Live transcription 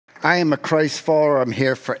I am a Christ follower. I'm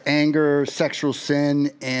here for anger, sexual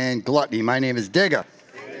sin, and gluttony. My name is Digger.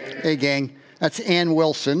 Hey, gang. That's Ann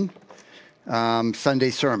Wilson,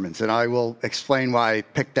 Sunday Sermons. And I will explain why I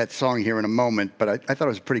picked that song here in a moment. But I thought it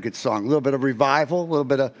was a pretty good song. A little bit of revival, a little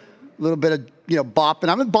bit of bopping.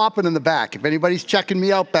 I'm bopping in the back. If anybody's checking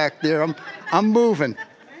me out back there, I'm moving.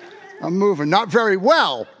 I'm moving. Not very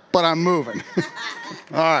well, but I'm moving.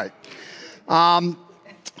 All right.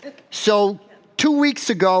 So 2 weeks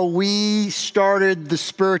ago, we started the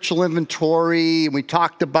spiritual inventory, and we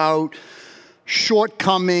talked about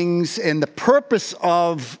shortcomings, and the purpose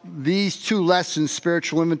of these two lessons,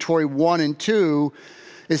 Spiritual Inventory 1 and 2,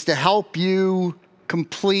 is to help you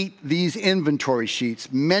complete these inventory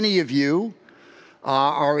sheets. Many of you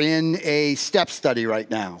are in a step study right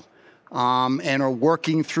now and are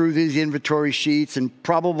working through these inventory sheets, and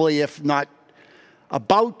probably, if not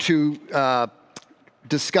about to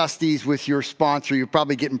discuss these with your sponsor, you're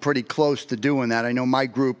probably getting pretty close to doing that. I know my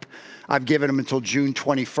group, I've given them until June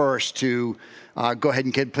 21st to go ahead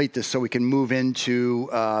and complete this so we can move into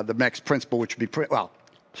the next principle, which would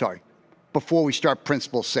be, before we start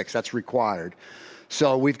principle 6, that's required.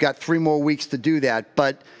 So we've got 3 more weeks to do that.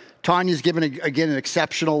 But Tanya's given, again, an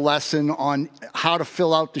exceptional lesson on how to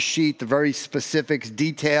fill out the sheet, the very specifics,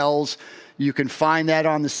 details. You can find that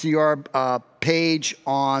on the CR page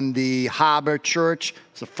on the Harbor Church.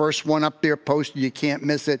 It's the first one up there posted. You can't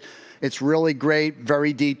miss it. It's really great,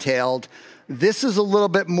 very detailed. This is a little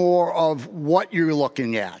bit more of what you're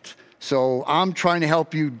looking at. So I'm trying to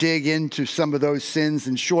help you dig into some of those sins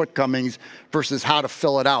and shortcomings versus how to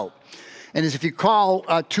fill it out. And as if you recall,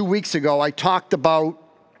 2 weeks ago, I talked about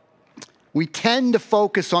we tend to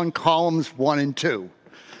focus on columns 1 and 2.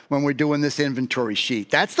 When we're doing this inventory sheet.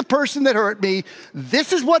 That's the person that hurt me.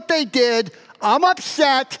 This is what they did. I'm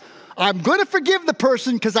upset. I'm going to forgive the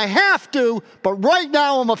person because I have to, but right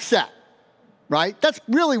now I'm upset, right? That's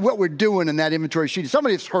really what we're doing in that inventory sheet.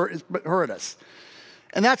 Somebody has hurt us,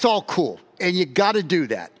 and that's all cool, and you got to do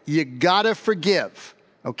that. You got to forgive,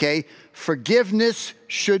 okay? Forgiveness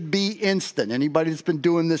should be instant. Anybody that's been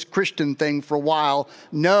doing this Christian thing for a while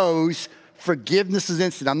knows forgiveness is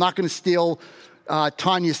instant. I'm not going to steal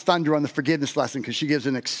Tanya's thunder on the forgiveness lesson because she gives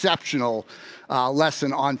an exceptional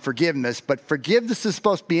lesson on forgiveness, but forgiveness is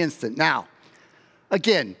supposed to be instant. Now,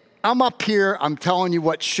 again, I'm up here, I'm telling you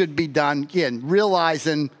what should be done, again,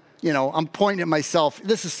 realizing, I'm pointing at myself,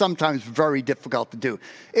 this is sometimes very difficult to do.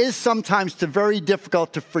 It is sometimes very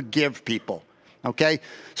difficult to forgive people, okay?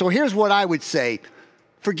 So here's what I would say.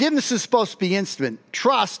 Forgiveness is supposed to be instant.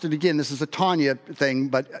 Trust, and again, this is a Tanya thing,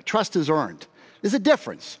 but trust is earned. There's a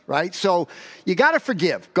difference, right? So you got to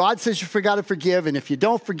forgive. God says you got to forgive, and if you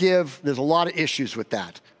don't forgive, there's a lot of issues with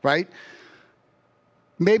that, right?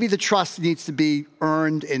 Maybe the trust needs to be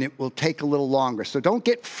earned, and it will take a little longer. So don't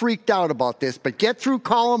get freaked out about this, but get through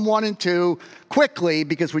column 1 and 2 quickly,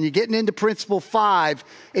 because when you're getting into principle 5,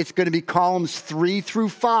 it's going to be columns 3 through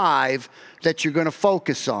 5 that you're going to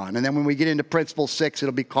focus on. And then when we get into principle 6,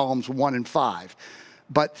 it'll be columns 1 and 5.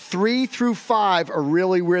 But 3 through 5 are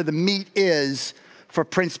really where the meat is for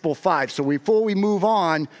principle 5. So before we move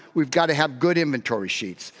on, we've got to have good inventory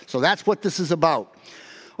sheets. So that's what this is about.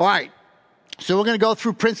 All right. So we're going to go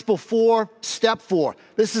through principle 4, step 4.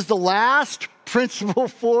 This is the last principle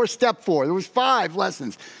 4, step 4. There was 5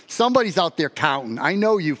 lessons. Somebody's out there counting. I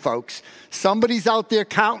know you folks. Somebody's out there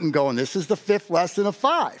counting going, this is the 5th lesson of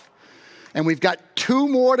 5. And we've got 2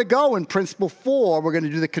 more to go in principle 4. We're going to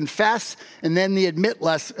do the confess and then the admit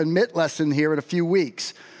lesson here in a few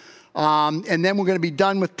weeks. And then we're going to be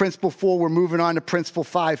done with principle 4. We're moving on to principle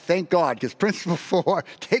 5. Thank God, because principle 4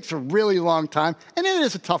 takes a really long time. And it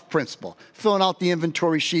is a tough principle, filling out the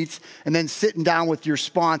inventory sheets and then sitting down with your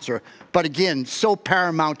sponsor. But again, so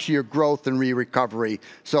paramount to your growth and recovery.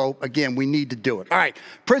 So again, we need to do it. All right,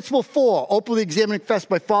 principle 4, openly examine and confess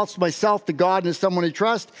my faults to myself, to God, and to someone I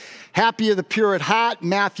trust. Happy are the pure at heart,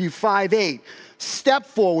 Matthew 5:8. Step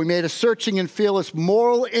 4, we made a searching and fearless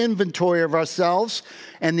moral inventory of ourselves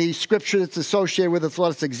and the scripture that's associated with us. Let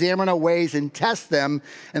us examine our ways and test them,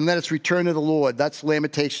 and let us return to the Lord. That's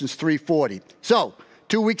Lamentations 3:40. So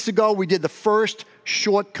 2 weeks ago, we did the first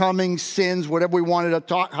shortcomings, sins, whatever we wanted to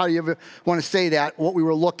talk, how you ever want to say that, what we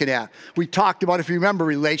were looking at. We talked about, if you remember,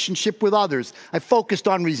 relationship with others. I focused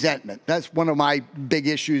on resentment. That's one of my big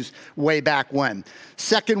issues way back when.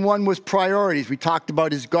 Second one was priorities. We talked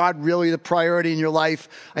about, is God really the priority in your life?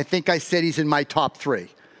 I think I said he's in my top 3.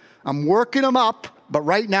 I'm working him up, but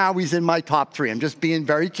right now he's in my top 3. I'm just being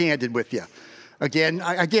very candid with you. Again,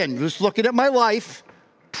 just looking at my life,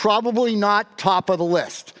 probably not top of the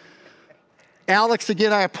list. Alex,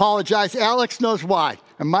 again, I apologize. Alex knows why.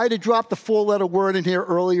 I might have dropped the four-letter word in here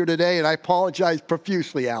earlier today, and I apologize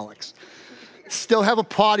profusely, Alex. Still have a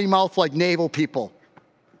potty mouth like naval people.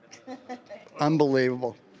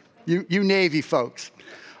 Unbelievable. You Navy folks.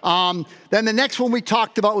 Then the next one we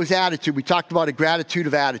talked about was attitude. We talked about a gratitude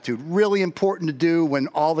of attitude. Really important to do when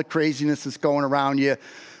all the craziness is going around you.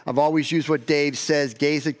 I've always used what Dave says,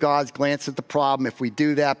 gaze at God's, glance at the problem. If we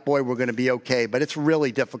do that, boy, we're going to be okay. But it's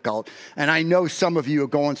really difficult. And I know some of you are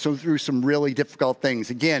going through some really difficult things.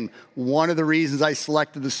 Again, one of the reasons I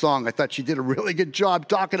selected the song, I thought she did a really good job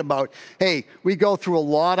talking about, hey, we go through a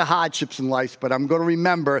lot of hardships in life, but I'm going to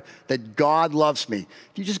remember that God loves me.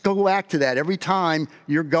 You just go back to that. Every time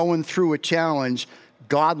you're going through a challenge,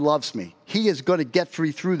 God loves me. He is going to get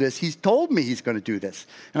me through this. He's told me he's going to do this.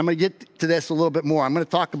 And I'm going to get to this a little bit more. I'm going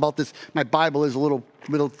to talk about this. My Bible is a little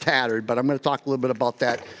tattered, but I'm going to talk a little bit about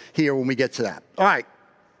that here when we get to that. All right.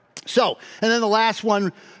 So, and then the last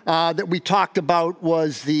one that we talked about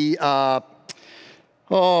was the,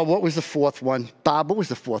 what was the fourth one? Bob, what was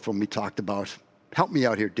the fourth one we talked about? Help me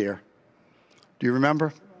out here, dear. Do you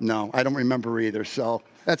remember? No, I don't remember either, so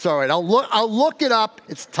that's all right. I'll look it up.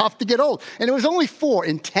 It's tough to get old. And it was only 4.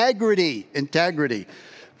 Integrity. Integrity.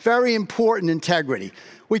 Very important, integrity.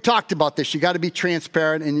 We talked about this. You got to be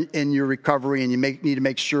transparent in your recovery, and you need to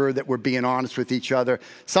make sure that we're being honest with each other.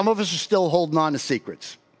 Some of us are still holding on to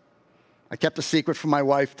secrets. I kept a secret from my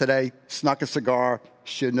wife today, snuck a cigar.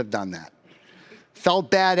 Shouldn't have done that. Felt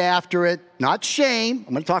bad after it. Not shame.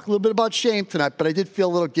 I'm going to talk a little bit about shame tonight, but I did feel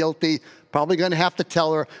a little guilty. Probably going to have to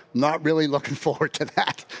tell her. I'm not really looking forward to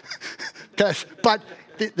that. But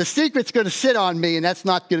the secret's going to sit on me, and that's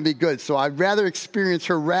not going to be good. So I'd rather experience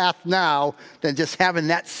her wrath now than just having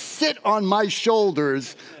that sit on my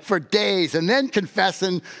shoulders for days and then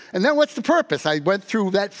confessing. And then what's the purpose? I went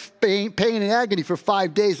through that pain and agony for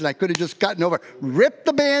 5 days, and I could have just gotten over. Rip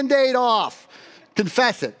the Band-Aid off.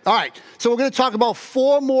 Confess it. All right. So we're going to talk about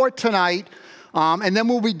 4 more tonight. And then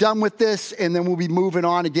we'll be done with this, and then we'll be moving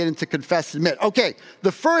on and get into confess and admit. Okay,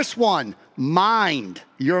 the first one, mind,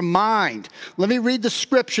 your mind. Let me read the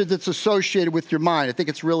scripture that's associated with your mind. I think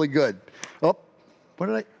it's really good. Oh, what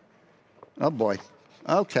did I? Oh, boy.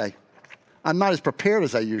 Okay. I'm not as prepared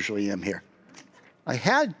as I usually am here. I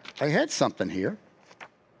had something here.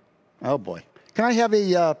 Oh, boy. Can I have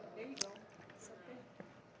a,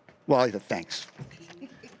 well, thanks.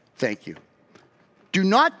 Thank you. Do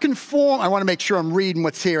not conform, I want to make sure I'm reading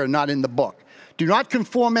what's here and not in the book. Do not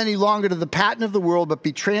conform any longer to the pattern of the world, but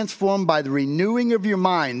be transformed by the renewing of your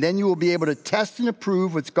mind. Then you will be able to test and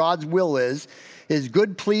approve what God's will is, his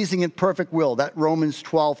good, pleasing, and perfect will. That's Romans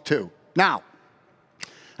 12:2. Now,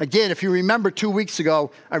 again, if you remember 2 weeks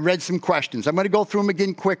ago, I read some questions. I'm going to go through them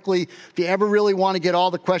again quickly. If you ever really want to get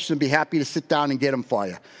all the questions, I'd be happy to sit down and get them for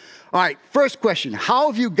you. All right, first question. How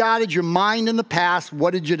have you guided your mind in the past?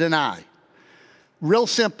 What did you deny? Real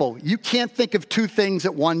simple. You can't think of 2 things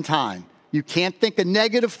at one time. You can't think a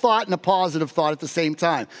negative thought and a positive thought at the same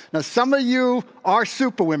time. Now, some of you are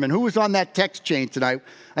superwomen. Who was on that text chain tonight?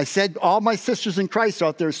 I said all my sisters in Christ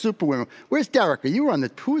out there are superwomen. Where's Derica? You were on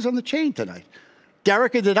who was on the chain tonight?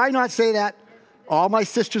 Derica, did I not say that? All my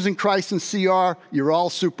sisters in Christ and CR, you're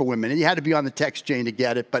all superwomen. And you had to be on the text chain to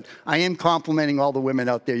get it, but I am complimenting all the women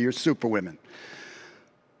out there. You're superwomen.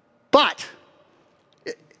 But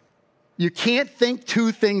you can't think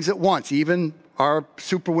 2 things at once, even our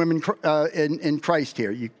superwomen in Christ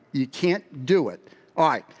here. You can't do it. All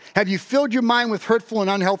right. Have you filled your mind with hurtful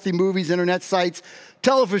and unhealthy movies, internet sites,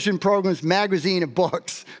 television programs, magazine, and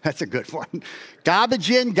books? That's a good one.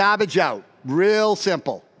 Garbage in, garbage out. Real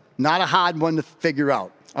simple. Not a hard one to figure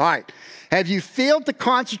out. All right. Have you failed to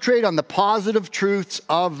concentrate on the positive truths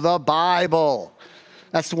of the Bible?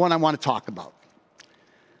 That's the one I want to talk about.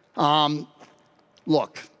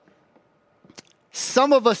 Look.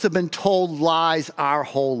 Some of us have been told lies our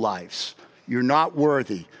whole lives. You're not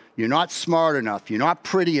worthy. You're not smart enough. You're not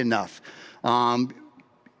pretty enough.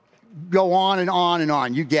 Go on and on and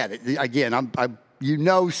on. You get it. Again, you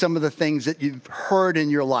know some of the things that you've heard in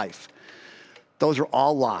your life. Those are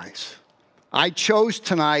all lies. I chose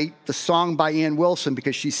tonight the song by Ann Wilson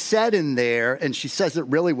because she said in there, and she says it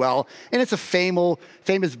really well, and it's a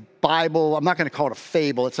famous Bible. I'm not going to call it a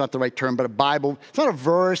fable. It's not the right term, but a Bible. It's not a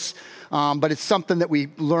verse, but it's something that we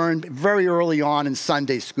learned very early on in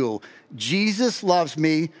Sunday school. Jesus loves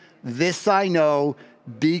me, this I know,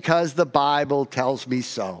 because the Bible tells me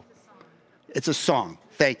so. It's a song.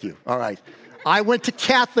 Thank you. All right. I went to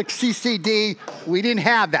Catholic CCD. We didn't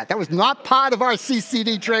have that. That was not part of our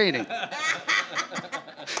CCD training.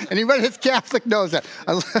 Anybody that's Catholic knows that.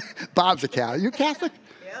 Bob's a Catholic. You Catholic?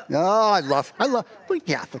 Yep. Oh, I love, we're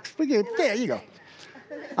Catholics. There you go.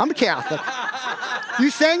 I'm a Catholic. You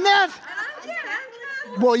saying that?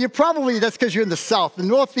 Well, that's because you're in the South. The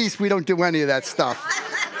Northeast, we don't do any of that stuff.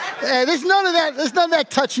 There's none of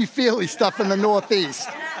that touchy-feely stuff in the Northeast.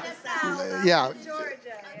 Yeah.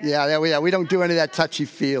 Yeah, we don't do any of that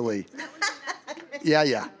touchy-feely.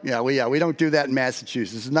 We don't do that in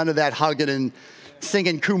Massachusetts. None of that hugging and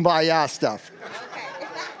singing Kumbaya stuff.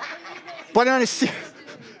 But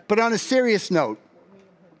on a serious note,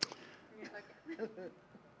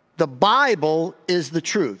 the Bible is the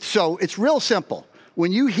truth. So it's real simple.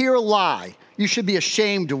 When you hear a lie, you should be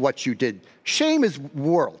ashamed of what you did. Shame is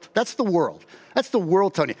world. That's the world. That's the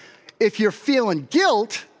world telling you. If you're feeling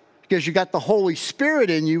guilt because you got the Holy Spirit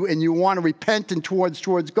in you and you want to repent and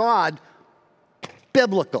towards God,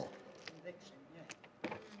 biblical.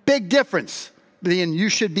 Big difference. Then you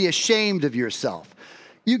should be ashamed of yourself.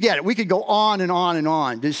 You get it. We could go on and on and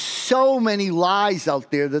on. There's so many lies out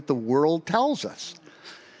there that the world tells us.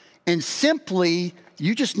 And simply,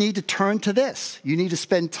 you just need to turn to this. You need to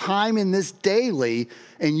spend time in this daily,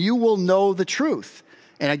 and you will know the truth.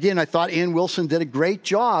 And again, I thought Ann Wilson did a great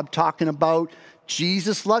job talking about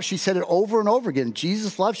Jesus loves. She said it over and over again.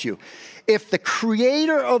 Jesus loves you. If the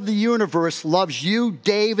creator of the universe loves you,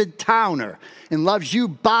 David Towner, and loves you,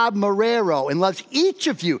 Bob Marrero, and loves each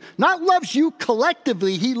of you, not loves you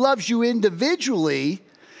collectively, he loves you individually.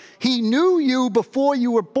 He knew you before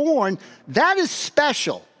you were born. That is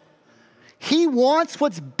special. He wants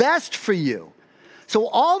what's best for you. So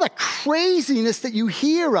all the craziness that you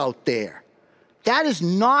hear out there, that is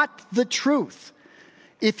not the truth.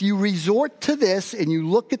 If you resort to this and you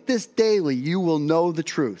look at this daily, you will know the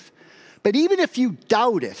truth. But even if you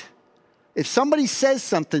doubt it, if somebody says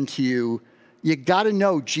something to you, you got to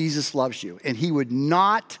know Jesus loves you. And he would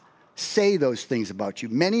not say those things about you.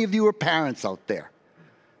 Many of you are parents out there.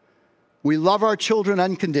 We love our children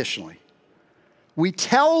unconditionally. We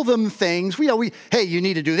tell them things, hey, you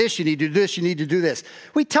need to do this, you need to do this, you need to do this.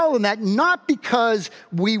 We tell them that not because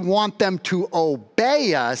we want them to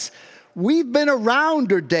obey us. We've been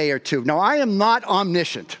around a day or two. Now, I am not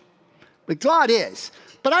omniscient, but God is.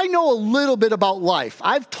 But I know a little bit about life.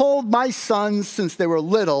 I've told my sons since they were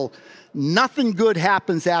little, nothing good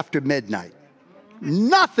happens after midnight.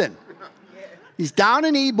 Nothing. He's down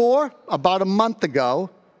in Ybor about a month ago,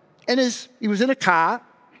 and he was in a car,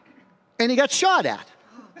 and he got shot at.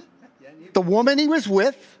 The woman he was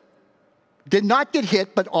with did not get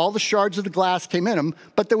hit, but all the shards of the glass came in him.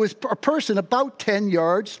 But there was a person about 10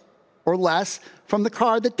 yards or less from the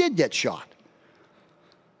car that did get shot.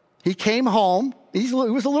 He came home. He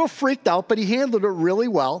was a little freaked out, but he handled it really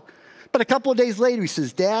well. But a couple of days later, he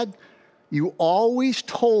says, Dad, you always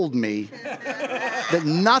told me that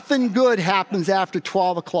nothing good happens after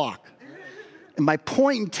 12 o'clock. And my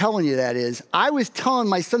point in telling you that is, I was telling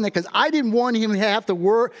my son that because I didn't want him to have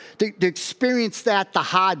to experience that the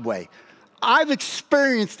hard way. I've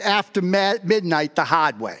experienced after midnight the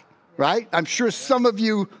hard way, right? I'm sure some of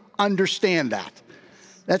you understand that.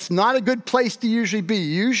 That's not a good place to usually be.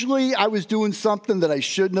 Usually I was doing something that I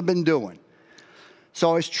shouldn't have been doing.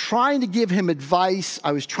 So I was trying to give him advice.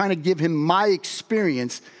 I was trying to give him my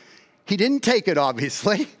experience. He didn't take it,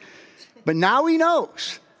 obviously, but now he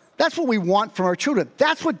knows. That's what we want from our children.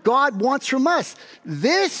 That's what God wants from us.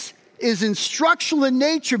 This is instructional in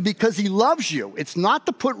nature because he loves you. It's not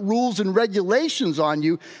to put rules and regulations on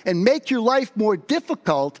you and make your life more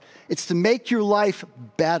difficult. It's to make your life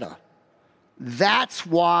better. That's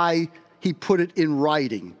why he put it in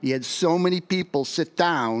writing. He had so many people sit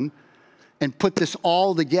down and put this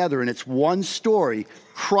all together, and it's one story.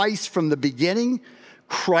 Christ from the beginning,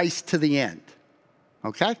 Christ to the end.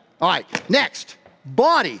 Okay? All right, next,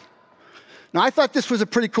 body. Now, I thought this was a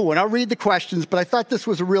pretty cool one. I'll read the questions, but I thought this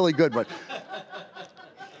was a really good one.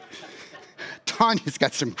 Tanya's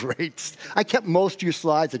got some great. I kept most of your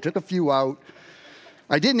slides. I took a few out.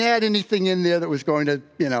 I didn't add anything in there that was going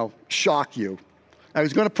to, shock you. I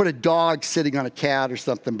was going to put a dog sitting on a cat or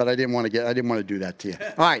something, but I didn't want to do that to you.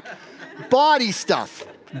 All right. Body stuff.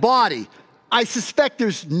 Body. I suspect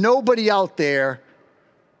there's nobody out there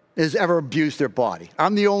has ever abused their body.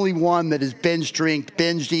 I'm the only one that has binge drinked,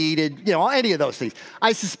 binge eated, any of those things.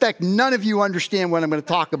 I suspect none of you understand what I'm going to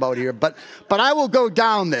talk about here, but I will go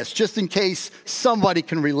down this just in case somebody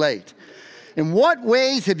can relate. In what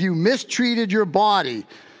ways have you mistreated your body?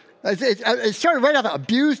 It started right off,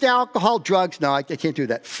 abused alcohol, drugs. No, I can't do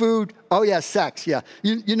that. Food. Oh, yeah, sex. Yeah.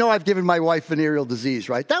 You know I've given my wife venereal disease,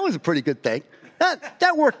 right? That was a pretty good thing.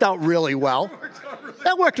 That worked out really well.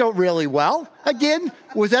 That worked out really well. Again,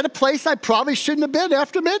 was at a place I probably shouldn't have been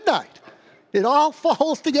after midnight. It all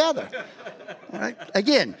falls together. All right?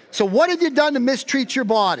 Again, so what have you done to mistreat your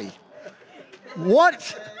body?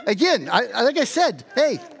 Again, like I said,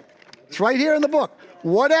 hey, it's right here in the book.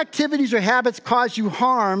 What activities or habits cause you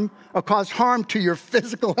harm or cause harm to your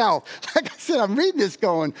physical health? Like I said, I'm reading this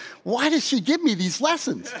going, why does she give me these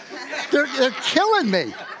lessons? They're killing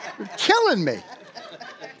me. They're killing me.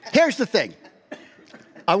 Here's the thing.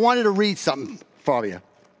 I wanted to read something for you.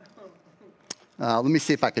 Let me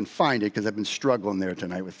see if I can find it because I've been struggling there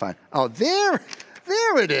tonight with finding. Oh, there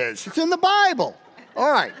it is. It's in the Bible.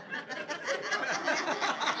 All right.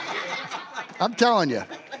 I'm telling you.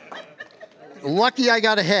 Lucky I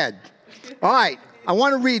got ahead. All right, I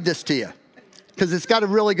want to read this to you because it's got a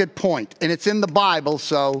really good point, and it's in the Bible,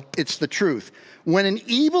 so it's the truth. When an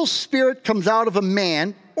evil spirit comes out of a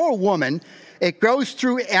man or woman, it goes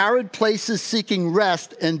through arid places seeking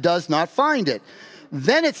rest and does not find it.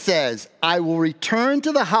 Then it says, I will return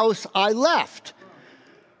to the house I left.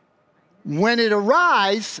 When it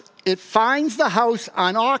arrives, it finds the house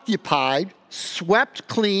unoccupied, swept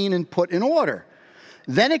clean, and put in order.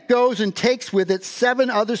 Then it goes and takes with it 7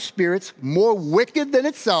 other spirits more wicked than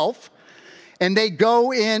itself, and they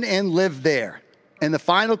go in and live there. And the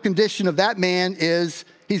final condition of that man is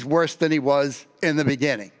he's worse than he was in the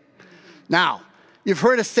beginning. Now, you've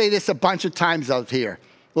heard us say this a bunch of times out here.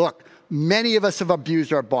 Look, many of us have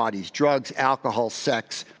abused our bodies, drugs, alcohol,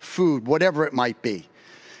 sex, food, whatever it might be.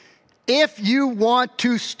 If you want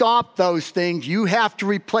to stop those things, you have to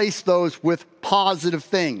replace those with positive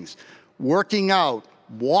things. Working out,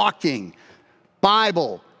 walking,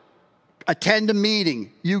 Bible, attend a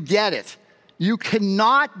meeting, you get it. You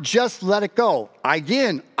cannot just let it go.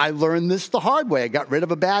 Again, I learned this the hard way. I got rid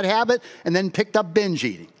of a bad habit and then picked up binge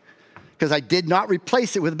eating because I did not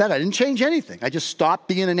replace it with bed. I didn't change anything. I just stopped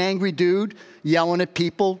being an angry dude, yelling at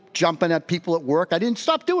people, jumping at people at work. I didn't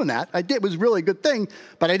stop doing that. It was really a good thing,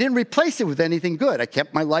 but I didn't replace it with anything good. I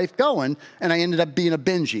kept my life going, and I ended up being a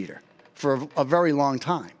binge eater for a very long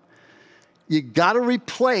time. You got to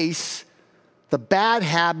replace the bad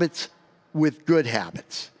habits with good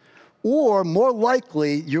habits. Or more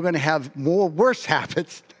likely, you're going to have more worse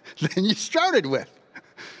habits than you started with.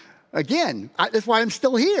 Again, that's why I'm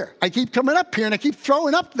still here. I keep coming up here and I keep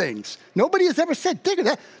throwing up things. Nobody has ever said, Digger,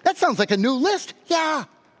 that sounds like a new list. Yeah,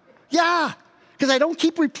 because I don't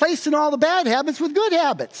keep replacing all the bad habits with good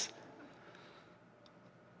habits.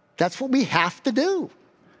 That's what we have to do.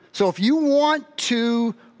 So if you want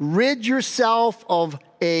to rid yourself of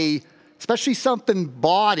especially something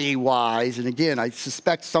body-wise, and again, I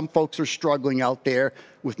suspect some folks are struggling out there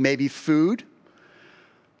with maybe food,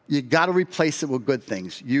 you got to replace it with good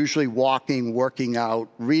things. Usually walking, working out,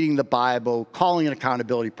 reading the Bible, calling an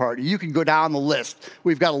accountability partner. You can go down the list.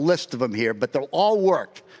 We've got a list of them here, but they'll all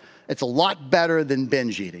work. It's a lot better than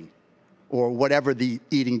binge eating or whatever the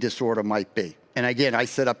eating disorder might be. And again, I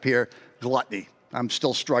sit up here, gluttony. I'm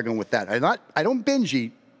still struggling with that. I don't binge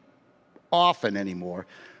eat often anymore,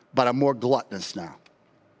 but I'm more gluttonous now.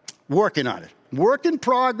 Working on it. Work in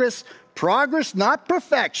progress. Progress, not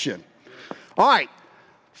perfection. All right.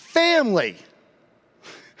 Family.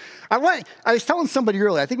 I was telling somebody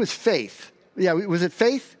earlier, I think it was Faith. Yeah, was it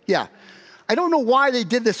Faith? Yeah. I don't know why they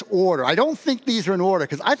did this order. I don't think these are in order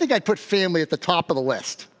because I think I'd put family at the top of the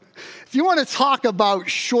list. If you want to talk about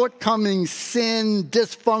shortcomings, sin,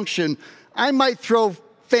 dysfunction, I might throw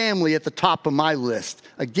family at the top of my list.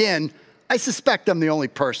 Again, I suspect I'm the only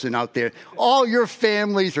person out there. All your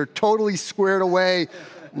families are totally squared away.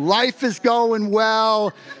 Life is going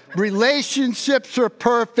well. Relationships are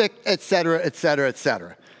perfect, et cetera, et cetera, et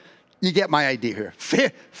cetera. You get my idea here.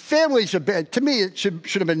 Family should be, to me, it should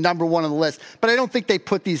have been number 1 on the list, but I don't think they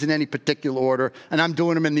put these in any particular order, and I'm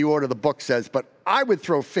doing them in the order the book says, but I would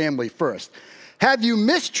throw family first. Have you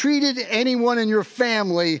mistreated anyone in your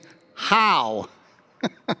family? How?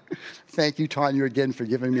 Thank you, Tanya, again for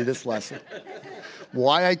giving me this lesson.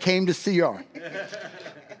 Why I came to CR.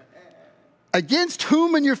 Against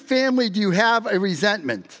whom in your family do you have a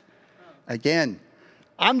resentment? Again,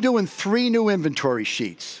 I'm doing 3 new inventory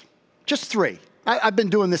sheets. Just 3. I've been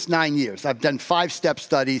doing this 9 years. I've done 5-step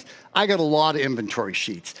studies. I got a lot of inventory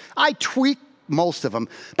sheets. I tweak most of them,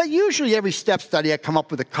 but usually every step study I come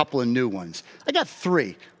up with a couple of new ones. I got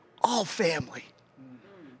 3, all family.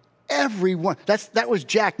 Everyone. That was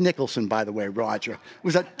Jack Nicholson, by the way, Roger. It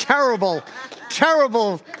was a terrible,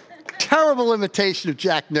 terrible, terrible imitation of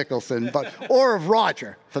Jack Nicholson, or of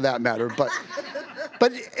Roger, for that matter.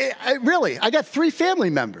 But really, I got 3 family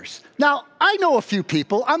members. Now, I know a few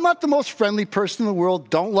people. I'm not the most friendly person in the world.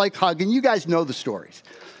 Don't like hugging. You guys know the stories.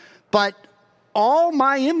 But all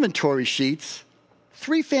my inventory sheets,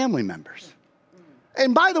 3 family members.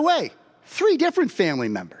 And by the way, 3 different family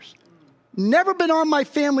members. Never been on my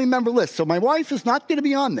family member list. So my wife is not going to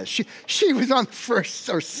be on this. She was on the first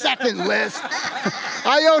or second list.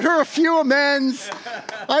 I owed her a few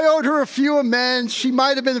amends. She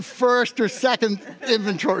might have been the first or second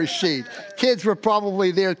inventory sheet. Kids were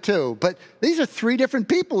probably there too. But these are 3 different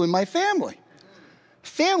people in my family.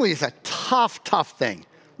 Family is a tough, tough thing.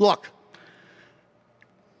 Look,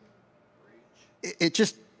 it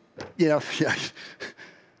just, to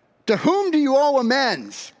whom do you owe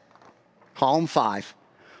amends? Column 5.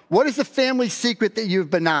 What is the family secret that you've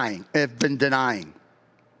been denying?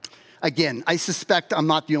 Again, I suspect I'm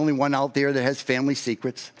not the only one out there that has family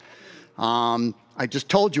secrets. I just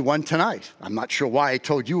told you one tonight. I'm not sure why I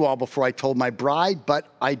told you all before I told my bride, but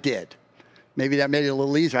I did. Maybe that made it a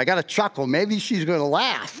little easier. I got a chuckle. Maybe she's going to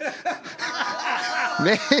laugh.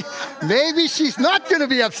 Maybe she's not going to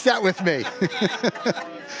be upset with me.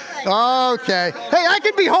 Okay. Hey, I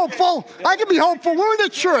can be hopeful. We're in the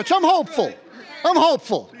church. I'm hopeful.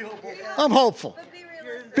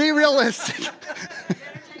 Be realistic.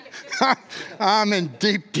 I'm in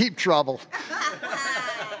deep, deep trouble.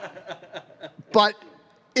 But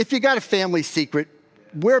if you got a family secret,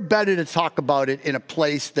 we're better to talk about it in a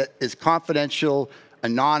place that is confidential,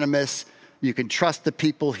 anonymous. You can trust the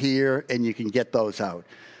people here, and you can get those out.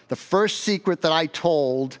 The first secret that I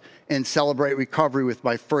told in Celebrate Recovery with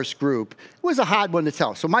my first group was a hard one to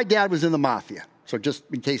tell. So my dad was in the mafia. So just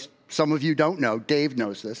in case some of you don't know, Dave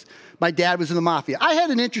knows this. My dad was in the mafia. I had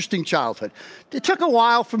an interesting childhood. It took a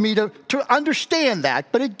while for me to understand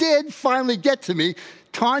that, but it did finally get to me.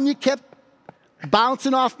 Tanya kept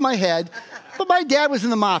bouncing off my head, but my dad was in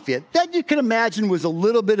the mafia. That, you can imagine, was a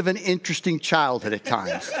little bit of an interesting childhood at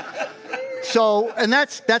times. So, and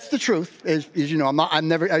that's the truth. As you know, I'd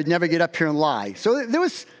never get up here and lie. So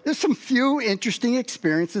there's some few interesting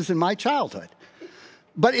experiences in my childhood,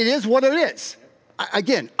 but it is what it is.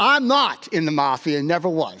 Again, I'm not in the mafia, and never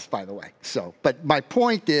was, by the way. So, but my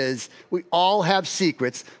point is, we all have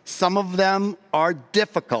secrets. Some of them are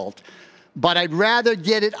difficult, but I'd rather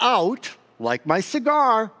get it out, like my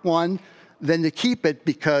cigar one, than to keep it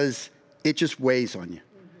because it just weighs on you.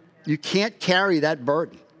 You can't carry that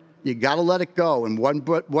burden. You got to let it go, and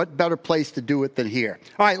what better place to do it than here?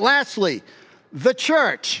 All right, lastly, the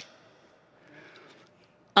church.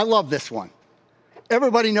 I love this one.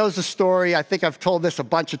 Everybody knows the story. I think I've told this a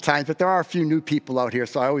bunch of times, but there are a few new people out here,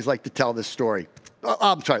 so I always like to tell this story.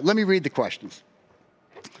 I'm sorry, let me read the questions.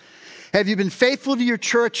 Have you been faithful to your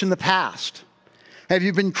church in the past? Have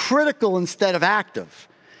you been critical instead of active?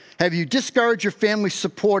 Have you discouraged your family's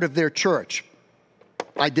support of their church?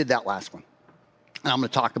 I did that last one. And I'm going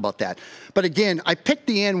to talk about that. But again, I picked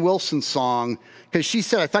the Ann Wilson song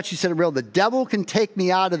because I thought she said it real, the devil can take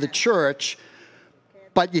me out of the church,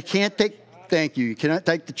 but you cannot take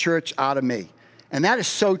the church out of me. And that is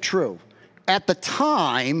so true. At the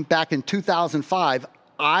time, back in 2005,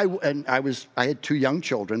 I had 2 young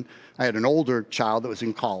children. I had an older child that was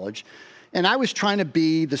in college. And I was trying to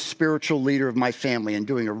be the spiritual leader of my family and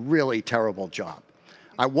doing a really terrible job.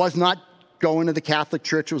 I was not going to the Catholic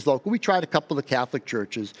church. It was local. We tried a couple of the Catholic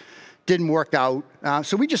churches. Didn't work out.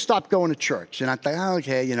 So we just stopped going to church. And I thought,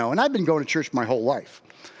 okay, and I've been going to church my whole life.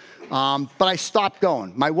 But I stopped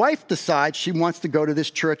going. My wife decides she wants to go to this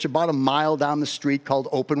church about a mile down the street called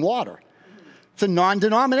Open Water. It's a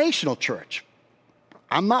non-denominational church.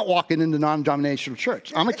 I'm not walking into non-denominational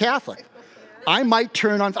church. I'm a Catholic. God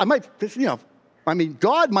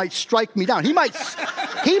might strike me down. He might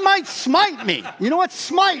smite me. You know what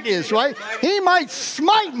smite is, right? He might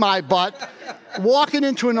smite my butt walking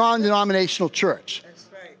into a non-denominational church.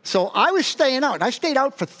 So I was staying out. I stayed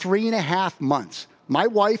out for 3.5 months. My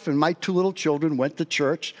wife and my 2 little children went to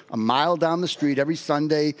church a mile down the street every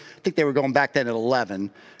Sunday. I think they were going back then at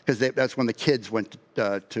 11 because that's when the kids went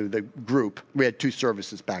to the group. We had 2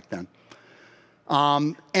 services back then.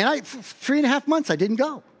 And for 3.5 months, I didn't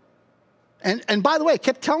go. And by the way, I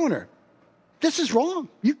kept telling her, this is wrong.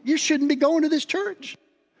 You shouldn't be going to this church.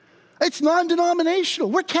 It's non-denominational.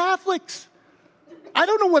 We're Catholics. I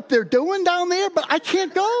don't know what they're doing down there, but I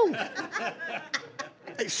can't go.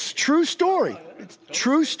 It's true story. It's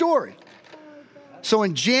true story. So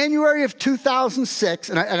in January of 2006,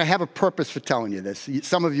 and I have a purpose for telling you this.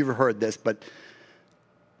 Some of you have heard this, but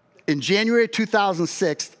in January of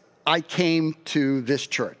 2006, I came to this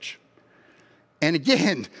church. And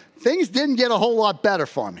again, things didn't get a whole lot better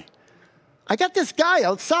for me. I got this guy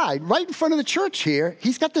outside right in front of the church here.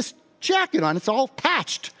 He's got this jacket on. It's all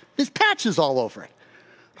patched. There's patches all over it.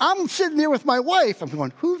 I'm sitting there with my wife. I'm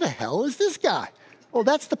going, who the hell is this guy? Oh,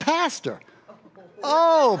 that's the pastor.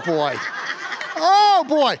 Oh, boy. Oh,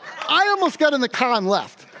 boy. I almost got in the car and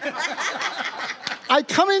left. I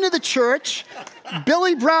come into the church,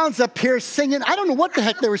 Billy Brown's up here singing. I don't know what the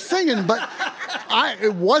heck they were singing, but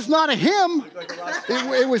it was not a hymn.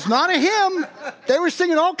 It was not a hymn. They were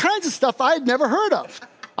singing all kinds of stuff I had never heard of.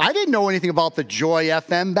 I didn't know anything about the Joy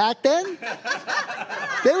FM back then.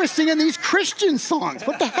 They were singing these Christian songs.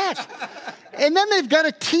 What the heck? And then they've got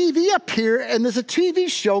a TV up here, and there's a TV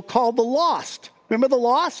show called The Lost. Remember The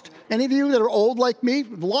Lost? Any of you that are old like me,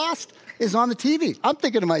 Lost is on the TV. I'm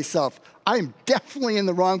thinking to myself, I am definitely in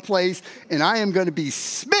the wrong place, and I am going to be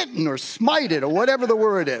smitten or smited or whatever the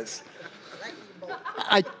word is.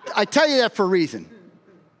 I tell you that for a reason.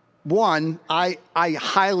 One, I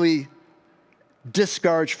highly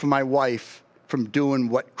discouraged from my wife from doing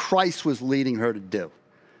what Christ was leading her to do.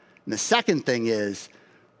 And the second thing is,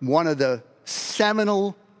 one of the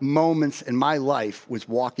seminal moments in my life was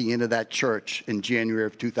walking into that church in January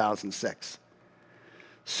of 2006.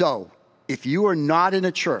 So, if you are not in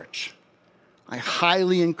a church, I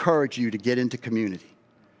highly encourage you to get into community.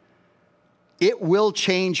 It will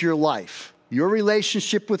change your life. Your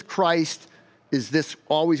relationship with Christ is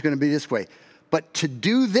always going to be this way. But to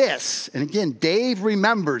do this, and again, Dave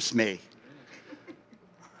remembers me.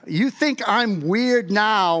 You think I'm weird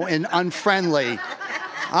now and unfriendly.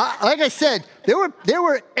 Like I said, there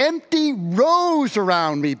were empty rows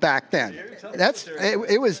around me back then.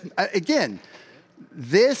 It was, again,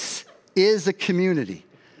 this is a community.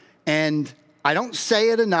 And I don't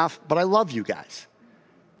say it enough, but I love you guys.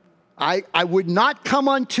 I would not come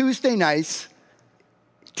on Tuesday nights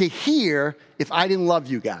to hear if I didn't love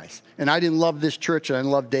you guys. And I didn't love this church, and I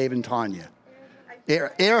didn't love Dave and Tanya.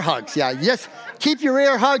 Air hugs, yeah. Yes, keep your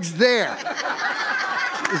air hugs there.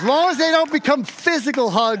 As long as they don't become physical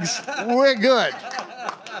hugs, we're good.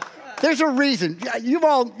 There's a reason. You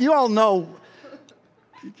all know,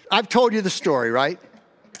 I've told you the story, right?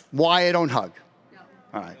 Why I don't hug. No.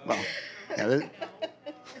 All right, well. Yeah,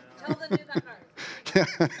 Tell them in the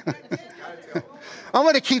heart. I'm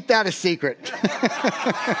going to keep that a secret.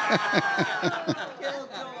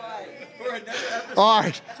 All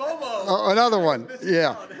right. Another one.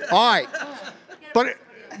 Yeah. All right. But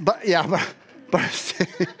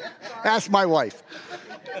ask my wife.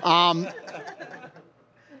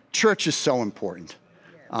 Church is so important.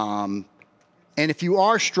 And if you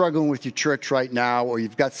are struggling with your church right now, or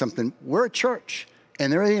you've got something, we're a church.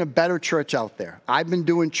 And there ain't a better church out there. I've been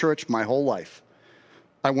doing church my whole life.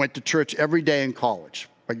 I went to church every day in college.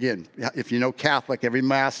 Again, if you know Catholic, every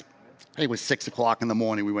Mass, it was 6 o'clock in the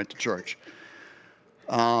morning we went to church.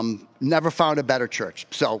 Never found a better church.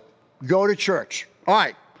 So go to church. All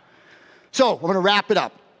right. So I'm going to wrap it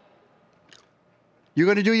up. You're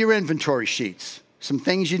going to do your inventory sheets. Some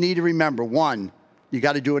things you need to remember. One, you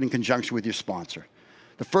got to do it in conjunction with your sponsor.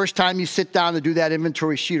 The first time you sit down to do that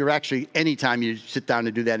inventory sheet, or actually any time you sit down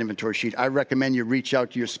to do that inventory sheet, I recommend you reach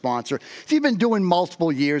out to your sponsor. If you've been doing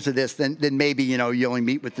multiple years of this, then maybe you only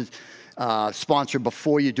meet with the sponsor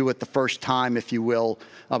before you do it the first time, if you will,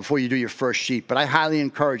 before you do your first sheet. But I highly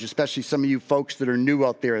encourage, especially some of you folks that are new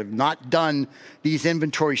out there, have not done these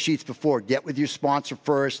inventory sheets before, get with your sponsor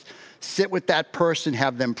first, sit with that person,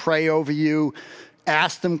 have them pray over you,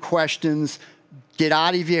 ask them questions. Get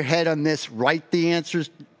out of your head on this. Write the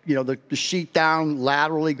answers, the sheet down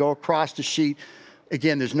laterally, go across the sheet.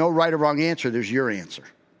 Again, there's no right or wrong answer. There's your answer.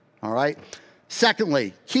 All right?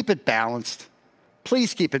 Secondly, keep it balanced.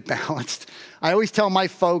 Please keep it balanced. I always tell my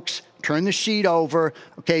folks, turn the sheet over.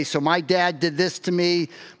 Okay, so my dad did this to me,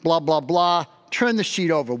 blah, blah, blah. Turn the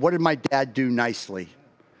sheet over. What did my dad do nicely?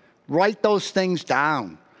 Write those things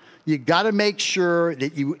down. You got to make sure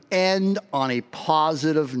that you end on a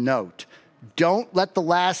positive note. Don't let the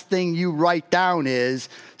last thing you write down is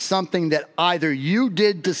something that either you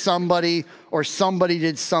did to somebody or somebody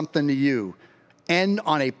did something to you. End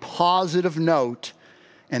on a positive note,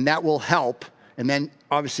 and that will help. And then,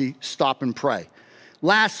 obviously, stop and pray.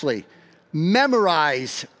 Lastly,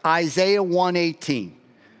 memorize Isaiah 1:18.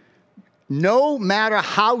 No matter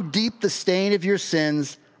how deep the stain of your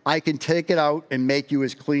sins, I can take it out and make you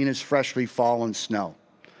as clean as freshly fallen snow.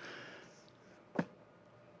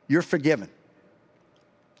 You're forgiven.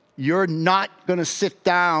 You're not going to sit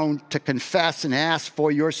down to confess and ask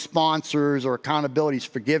for your sponsors or accountability's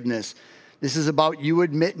forgiveness. This is about you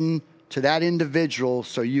admitting to that individual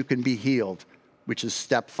so you can be healed, which is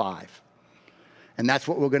step 5. And that's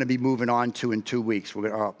what we're going to be moving on to in 2 weeks.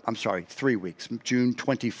 3 weeks. June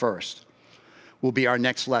 21st will be our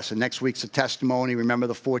next lesson. Next week's a testimony. Remember,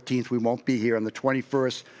 the 14th, we won't be here. On the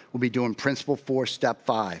 21st, we'll be doing Principle 4, Step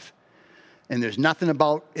 5. And there's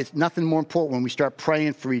it's nothing more important when we start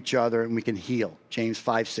praying for each other and we can heal. James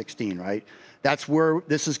 5:16, right? That's where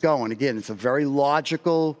this is going. Again, it's a very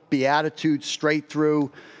logical beatitude, straight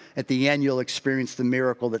through. At the end, you'll experience the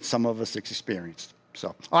miracle that some of us experienced. So,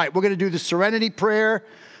 all right, we're going to do the serenity prayer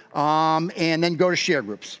and then go to share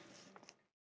groups.